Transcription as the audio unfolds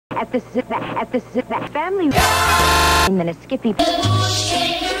family, and then a Skippy.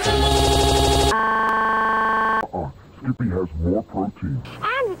 Skippy has more protein.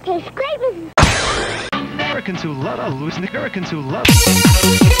 And it tastes great with Americans who love Americans who love.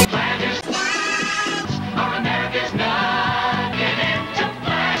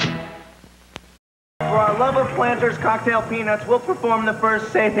 For our love of Planters Cocktail Peanuts, we'll perform the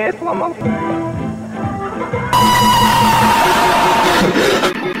first Say This Plum.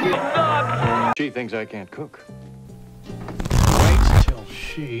 She thinks I can't cook. Wait till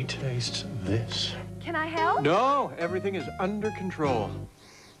she tastes this. Can I help? No, everything is under control.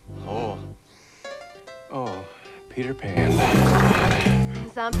 Oh, Peter Pan.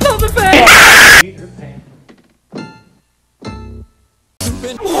 Peter Pan.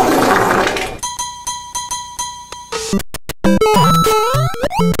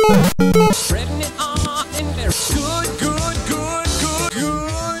 Spreading it on in there. Good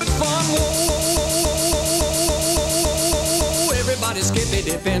fun. Whoa. Everybody skippy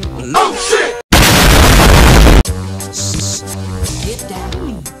dipping. Oh shit! Get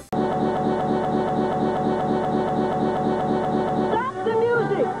down. Stop the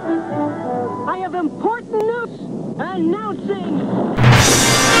music! I have important news announcing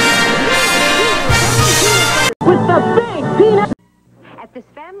with the big peanut at this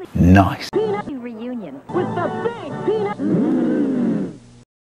family Nice. peanut reunion. with the big peanut